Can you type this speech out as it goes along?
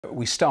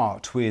We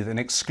start with an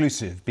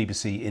exclusive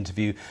BBC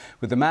interview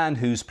with the man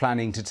who's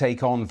planning to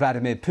take on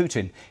Vladimir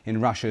Putin in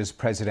Russia's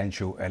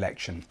presidential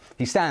election.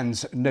 He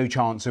stands no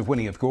chance of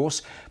winning, of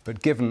course,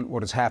 but given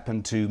what has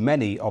happened to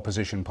many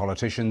opposition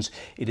politicians,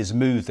 it is a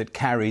move that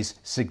carries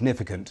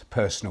significant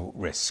personal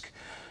risk.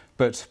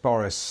 But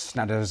Boris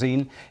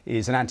Nadezhdin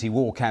is an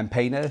anti-war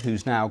campaigner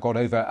who's now got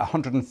over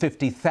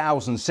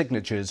 150,000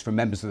 signatures from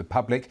members of the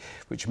public,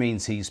 which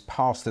means he's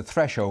passed the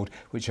threshold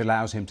which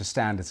allows him to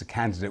stand as a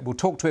candidate. We'll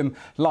talk to him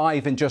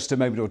live in just a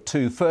moment or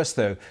two. First,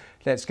 though,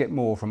 let's get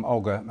more from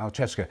Olga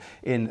Malchevska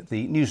in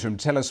the newsroom.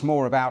 Tell us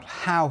more about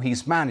how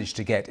he's managed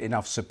to get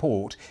enough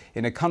support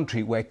in a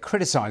country where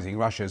criticising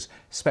Russia's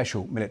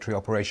special military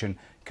operation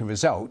can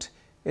result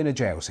in a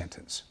jail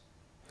sentence.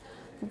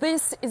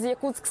 This is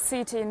Yakutsk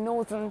city in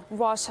northern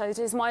Russia. It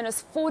is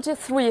minus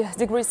 43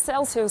 degrees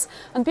Celsius,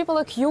 and people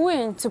are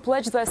queuing to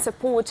pledge their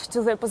support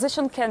to the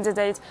opposition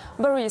candidate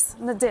Boris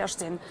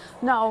Nadezhdin.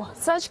 Now,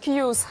 such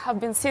queues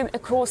have been seen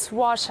across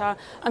Russia,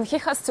 and he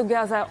has to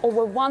gather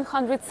over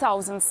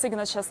 100,000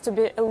 signatures to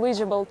be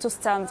eligible to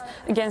stand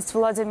against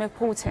Vladimir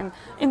Putin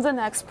in the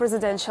next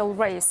presidential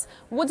race.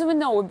 What do we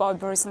know about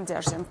Boris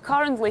Nadezhdin?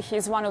 Currently, he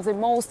is one of the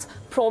most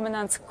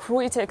prominent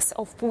critics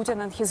of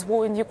Putin and his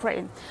war in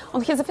Ukraine.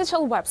 On his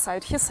official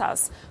website, he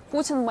says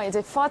Putin made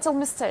a fatal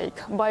mistake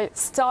by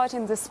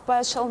starting the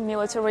special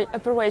military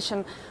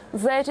operation.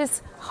 That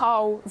is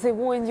how the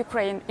war in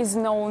Ukraine is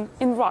known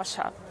in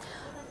Russia.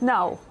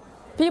 Now,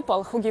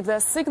 people who give their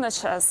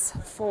signatures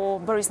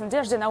for Boris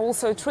Nadezhdin are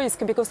also at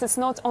risk, because it's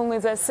not only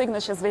their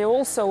signatures, they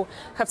also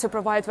have to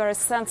provide very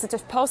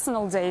sensitive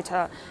personal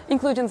data,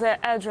 including their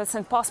address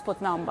and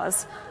passport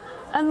numbers.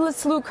 And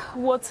let's look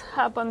what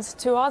happened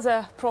to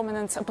other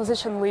prominent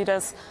opposition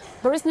leaders.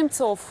 Boris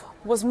Nemtsov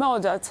was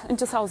murdered in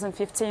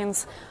 2015.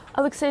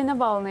 Alexei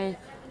Navalny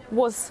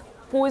was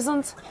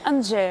poisoned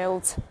and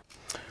jailed.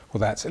 Well,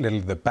 that's a little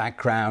of the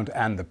background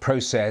and the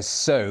process.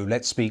 So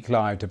let's speak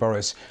live to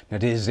Boris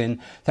Nadezhdin.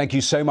 Thank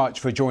you so much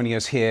for joining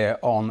us here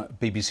on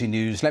BBC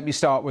News. Let me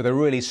start with a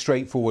really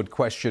straightforward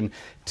question.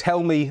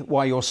 Tell me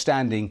why you're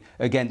standing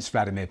against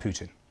Vladimir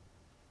Putin.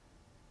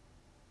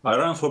 I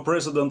ran for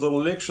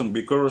presidential election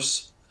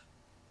because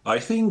I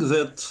think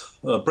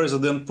that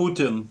President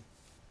Putin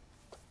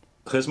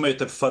has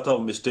made a fatal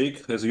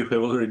mistake, as you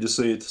have already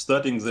said,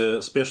 starting the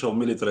special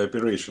military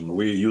operation.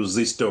 We use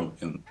this term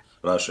in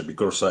Russia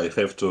because I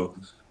have to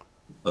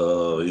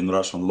in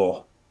Russian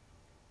law.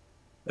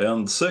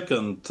 And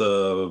second,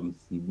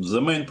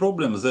 the main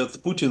problem is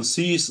that Putin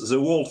sees the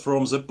world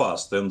from the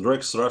past and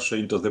drags Russia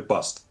into the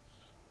past.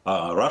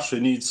 Russia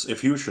needs a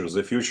future,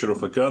 the future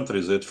of a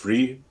country that's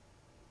free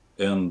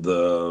and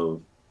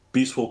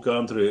peaceful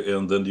country,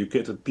 and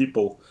educated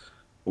people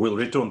will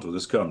return to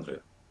this country.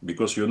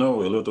 Because, you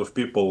know, a lot of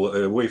people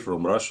away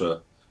from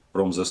Russia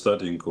from the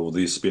starting of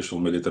this special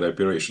military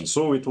operation.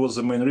 So it was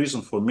the main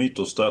reason for me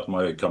to start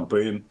my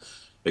campaign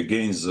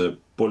against the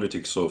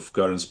politics of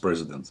current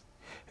president.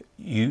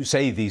 You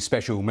say the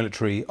special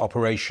military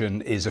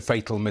operation is a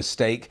fatal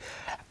mistake.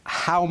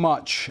 How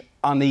much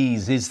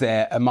unease is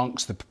there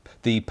amongst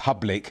the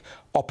public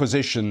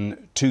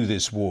opposition to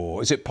this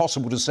war? Is it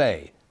possible to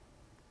say?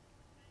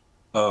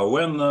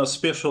 When a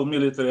special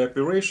military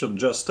operation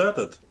just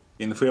started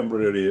in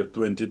February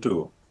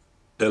 22,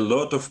 a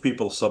lot of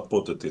people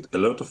supported it, a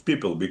lot of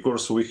people,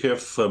 because we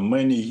have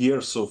many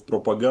years of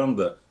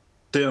propaganda,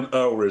 10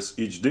 hours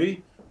each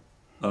day,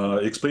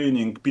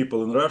 explaining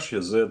people in Russia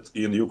that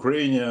in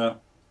Ukraine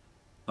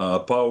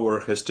power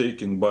has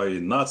taken by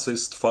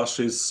Nazis,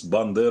 fascists,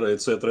 Bandera,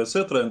 etc.,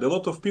 etc., and a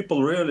lot of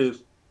people really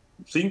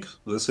think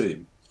the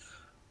same.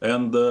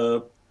 And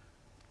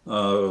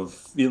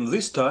in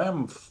this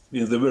time,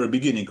 in the very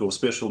beginning of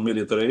special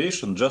military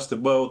operation, just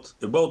about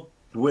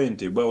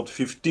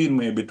 15,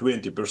 maybe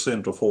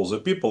 20% of all the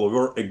people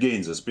were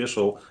against the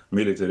special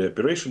military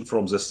operation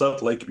from the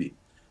start, like me.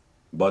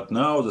 But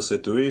now the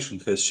situation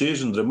has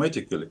changed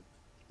dramatically,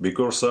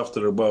 because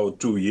after about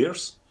 2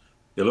 years,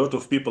 a lot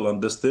of people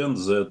understand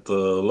that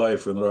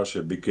life in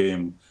Russia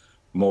became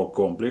more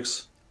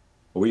complex.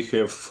 We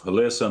have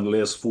less and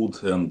less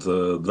food and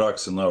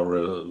drugs in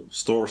our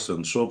stores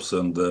and shops,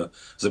 and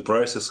the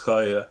price is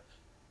higher,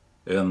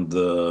 and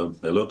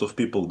a lot of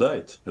people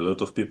died. A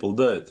lot of people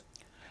died.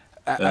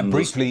 And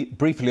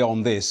briefly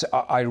on this,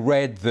 I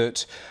read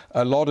that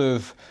a lot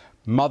of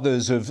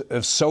mothers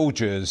of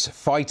soldiers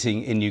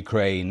fighting in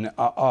Ukraine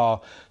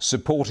are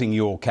supporting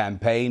your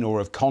campaign or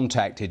have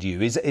contacted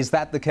you. Is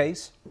that the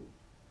case?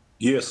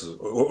 Yes,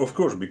 of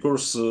course,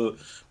 because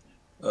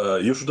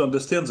you should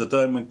understand that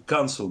I'm a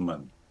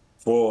councilman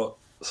for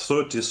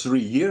 33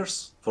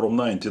 years, from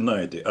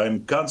 1990.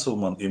 I'm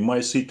councilman in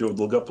my city of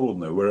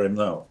Dolgoprudnoye, where I'm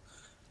now.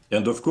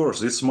 And of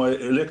course, it's my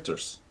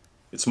electors,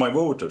 it's my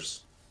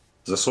voters.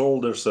 The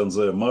soldiers and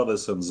the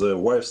mothers and the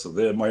wives,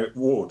 they're my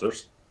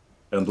voters.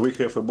 And we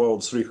have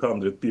about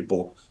 300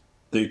 people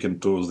taken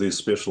to this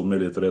special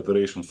military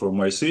operation from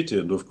my city.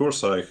 And of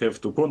course, I have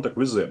to contact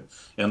with them.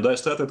 And I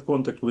started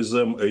contact with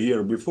them a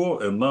year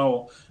before, and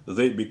now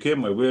they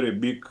became a very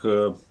big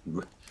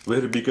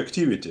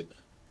activity.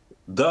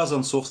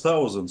 dozens of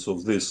thousands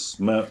of these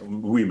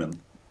women,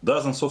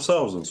 dozens of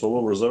thousands all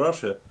over the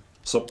Russia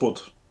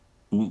support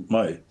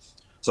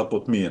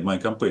me and my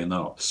campaign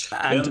now.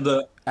 And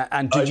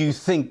do you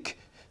think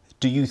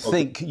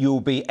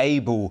you'll be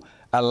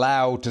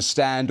allowed to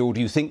stand, or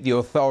do you think the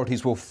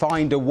authorities will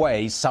find a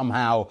way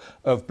somehow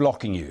of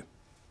blocking you?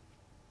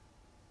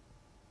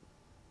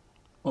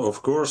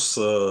 Of course,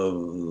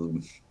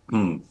 the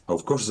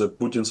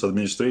Putin's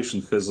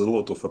administration has a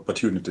lot of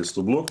opportunities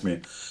to block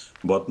me,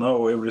 but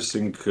now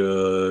everything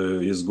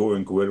is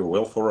going very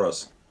well for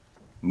us.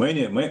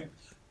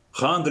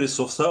 Hundreds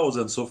of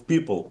thousands of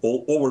people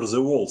all over the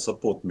world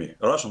support me.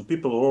 Russian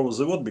people all over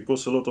the world,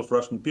 because a lot of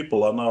Russian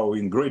people are now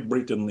in Great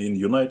Britain, in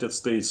United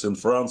States, in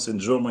France, in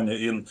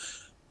Germany, in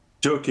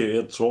Turkey,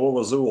 and all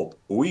over the world.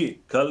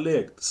 We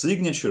collect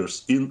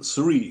signatures in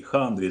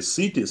 300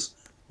 cities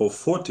of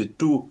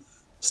 42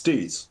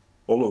 states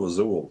all over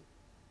the world.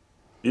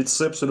 It's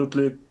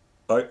absolutely,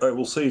 I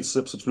will say it's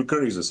absolutely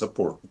crazy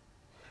support.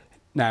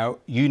 Now,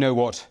 you know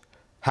what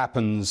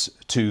happens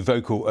to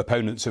vocal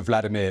opponents of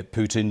Vladimir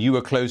Putin. You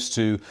were close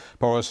to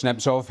Boris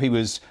Nemtsov. He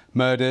was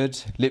murdered,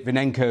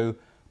 Litvinenko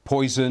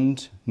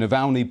poisoned,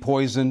 Navalny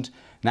poisoned,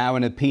 now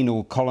in a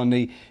penal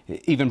colony,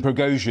 even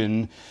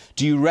Prigozhin.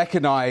 Do you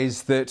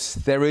recognise that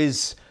there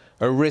is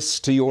a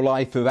risk to your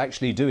life of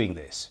actually doing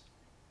this?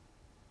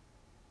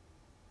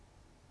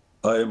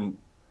 I'm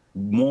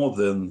more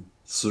than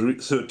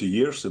 30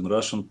 years in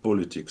Russian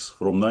politics.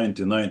 From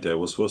 1990, I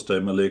was first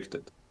time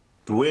elected.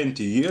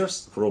 20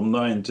 years from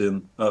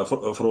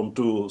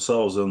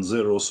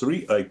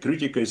 2003, I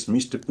criticized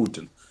Mr.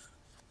 Putin,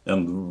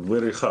 and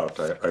very hard,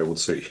 I would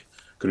say,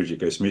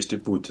 criticize Mr.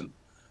 Putin.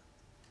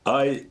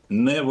 I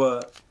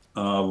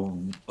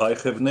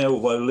have no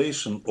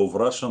violation of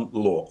Russian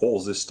law. All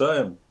this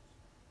time,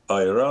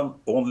 I run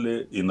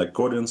only in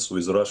accordance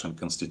with Russian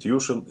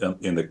constitution and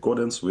in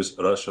accordance with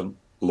Russian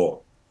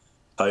law.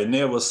 I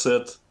never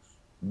said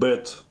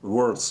bad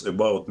words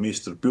about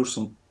Mr.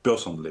 Putin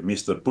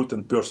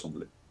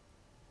personally.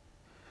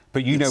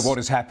 But you know what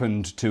has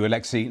happened to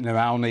Alexei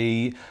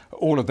Navalny.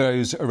 All of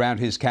those around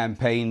his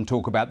campaign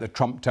talk about the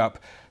trumped up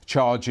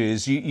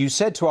charges. You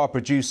said to our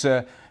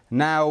producer,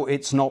 now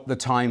it's not the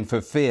time for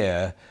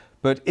fear,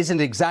 but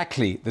isn't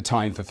exactly the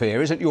time for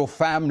fear? Isn't your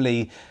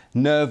family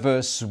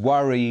nervous,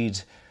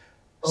 worried,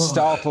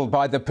 startled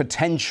by the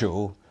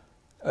potential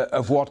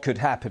of what could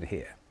happen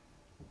here?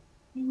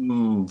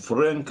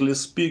 Frankly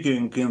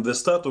speaking, in the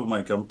start of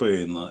my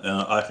campaign,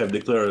 I have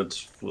declared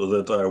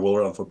that I will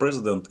run for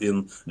president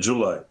in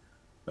July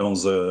on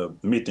the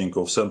meeting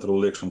of Central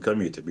Election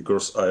Committee,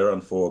 because I ran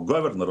for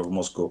governor of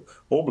Moscow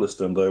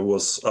Oblast and I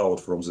was out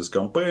from this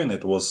campaign.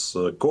 It was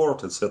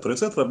court, etc.,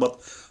 but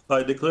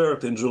I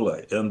declared in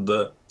July. And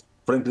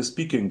frankly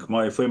speaking,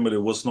 my family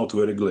was not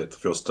very glad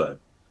first time.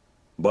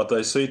 But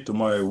I say to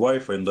my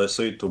wife and I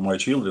say to my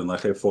children, I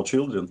have 4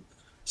 children,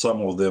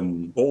 some of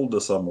them older,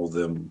 some of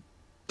them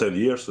 10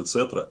 years,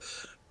 etc.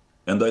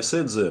 And I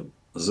said them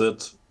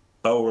that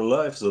our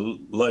life, the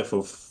life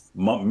of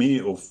me,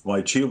 of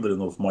my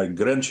children, of my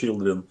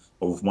grandchildren,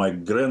 of my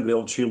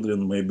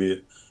grandchildren,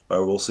 maybe I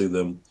will see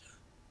them,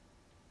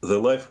 the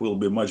life will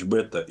be much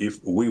better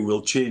if we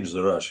will change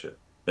the Russia.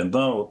 And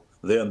now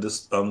they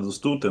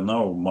understood, and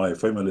now my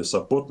family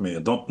support me.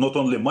 Not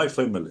only my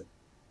family.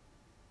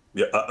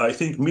 Yeah, I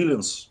think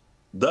millions,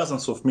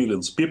 dozens of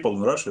millions people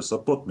in Russia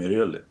support me,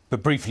 really.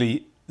 But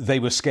briefly, they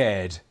were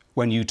scared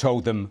when you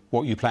told them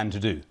what you plan to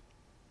do?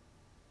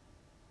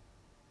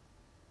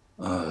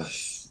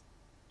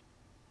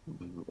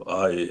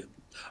 I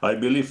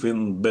believe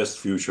in best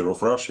future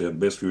of Russia and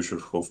best future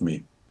of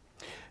me.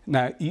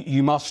 Now,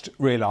 you must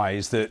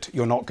realise that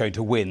you're not going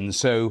to win.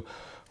 So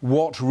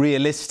what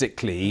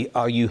realistically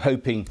are you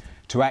hoping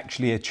to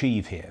actually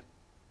achieve here?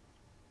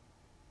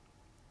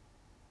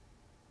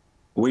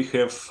 We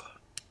have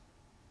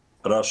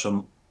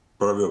Russian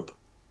proverb.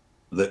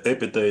 The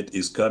appetite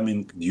is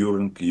coming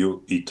during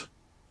you eat.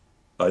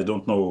 I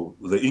don't know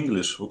the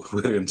English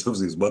variant of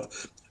this, but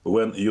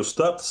when you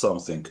start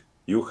something,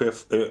 you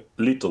have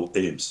little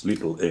aims.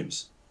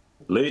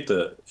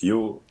 Later,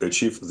 you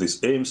achieve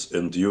these aims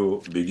and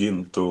you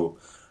begin to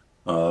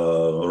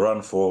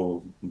run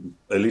for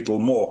a little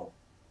more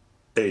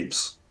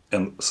aims,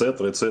 and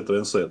etc.,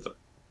 etc.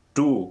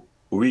 2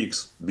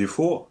 weeks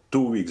before,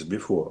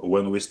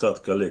 when we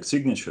start collect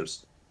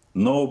signatures,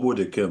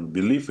 nobody can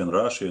believe in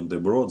Russia and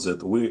abroad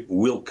that we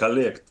will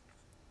collect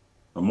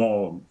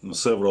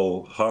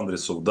several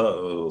hundreds of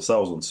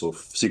thousands of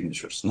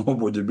signatures.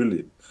 Nobody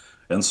believe.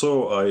 And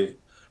so I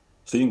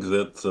think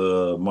that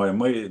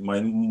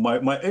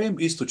my aim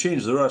is to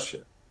change the Russia.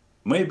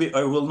 Maybe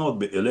I will not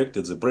be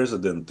elected the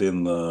president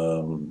in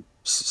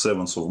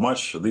 7th of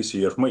March this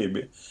year,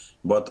 maybe,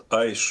 but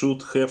I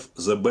should have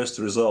the best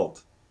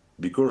result,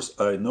 because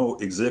I know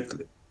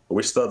exactly.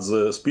 We start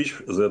the speech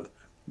that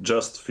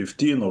just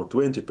 15 or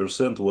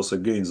 20% was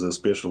against the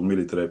special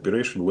military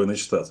operation when it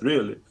started,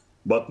 really.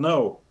 But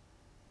now,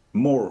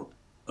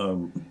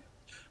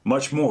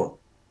 much more.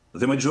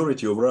 The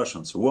majority of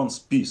Russians wants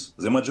peace.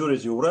 The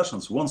majority of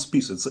Russians wants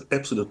peace. It's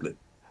absolutely.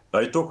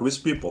 I talk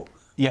with people.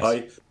 Yes.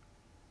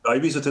 I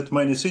visited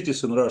many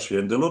cities in Russia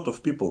and a lot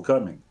of people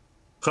coming,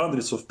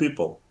 hundreds of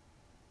people,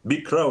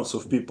 big crowds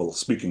of people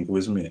speaking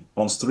with me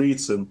on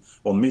streets and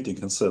on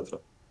meetings, etc.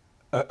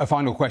 A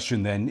final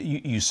question then.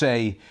 You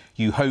say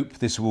you hope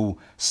this will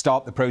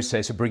start the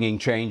process of bringing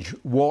change.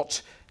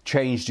 What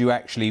change do you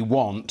actually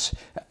want?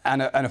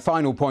 And a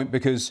final point,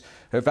 because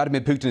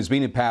Vladimir Putin has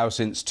been in power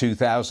since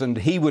 2000.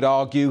 He would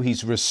argue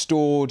he's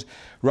restored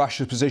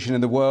Russia's position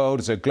in the world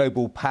as a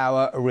global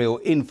power, a real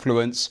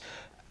influence.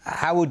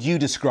 How would you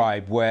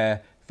describe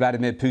where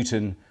Vladimir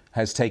Putin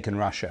has taken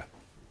Russia?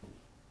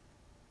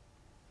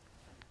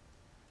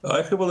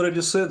 I have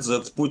already said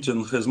that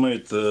Putin has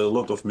made a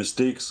lot of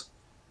mistakes.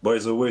 By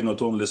the way,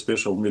 not only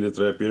special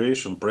military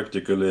operation,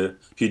 practically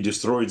he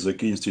destroyed the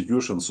key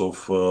institutions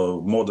of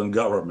modern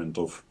government,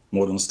 of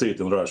modern state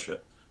in Russia,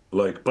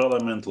 like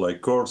parliament,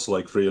 like courts,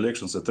 like free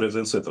elections,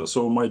 etc., etc.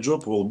 So my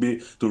job will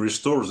be to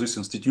restore these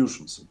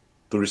institutions,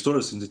 to restore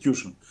this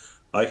institution.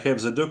 I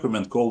have the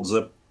document called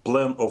the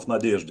Plan of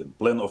Nadezhdin,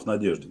 Plan of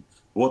Nadezhdin.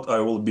 What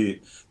I will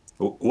be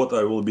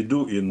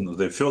do in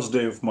the first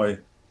day of my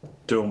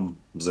term,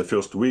 the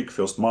first week,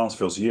 first month,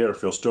 first year,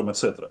 first term,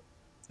 etc.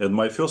 And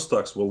my first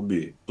task will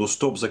be to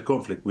stop the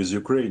conflict with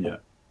Ukraine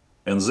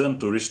and then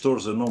to restore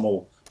the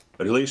normal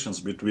relations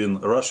between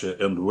Russia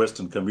and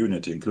Western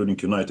community, including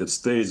United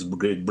States,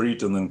 Great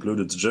Britain,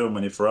 included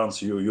Germany,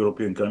 France,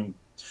 European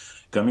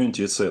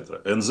community,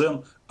 etc. And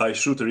then I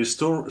should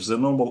restore the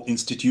normal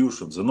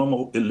institutions, the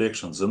normal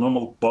elections, the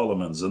normal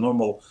parliament, the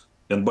normal,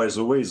 and by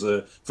the way,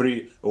 the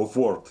free of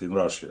word in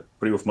Russia,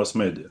 free of mass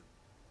media.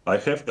 I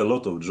have a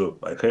lot of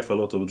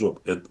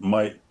job. And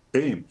my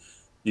aim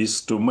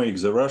is to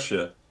make the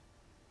Russia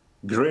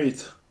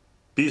great,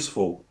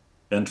 peaceful,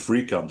 and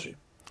free country.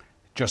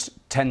 Just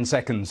 10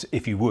 seconds,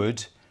 if you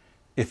would.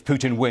 If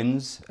Putin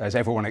wins, as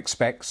everyone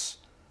expects,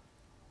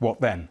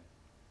 what then?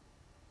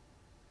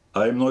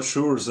 I'm not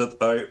sure that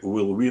I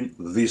will win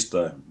this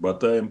time,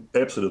 but I am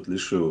absolutely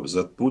sure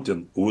that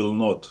Putin will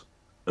not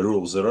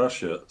rule the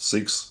Russia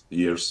 6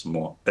 years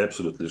more.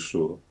 Absolutely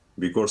sure.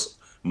 Because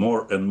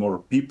more and more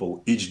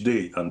people each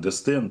day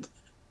understand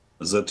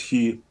that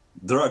he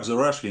drags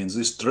Russia in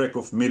this track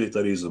of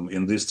militarism,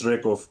 in this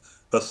track of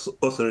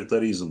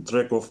authoritarianism,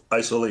 track of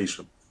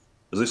isolation.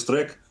 This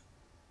track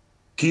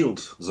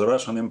killed the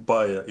Russian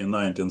Empire in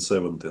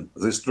 1917.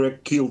 This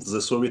track killed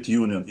the Soviet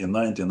Union in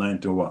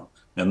 1991.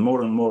 And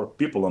more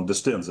people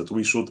understand that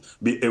we should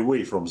be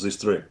away from this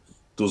track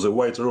to the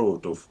white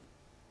road of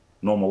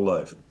normal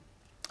life.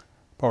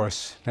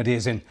 Boris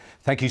Nadezhdin,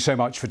 thank you so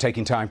much for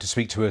taking time to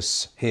speak to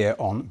us here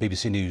on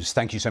BBC News.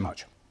 Thank you so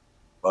much.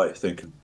 Bye, thank you.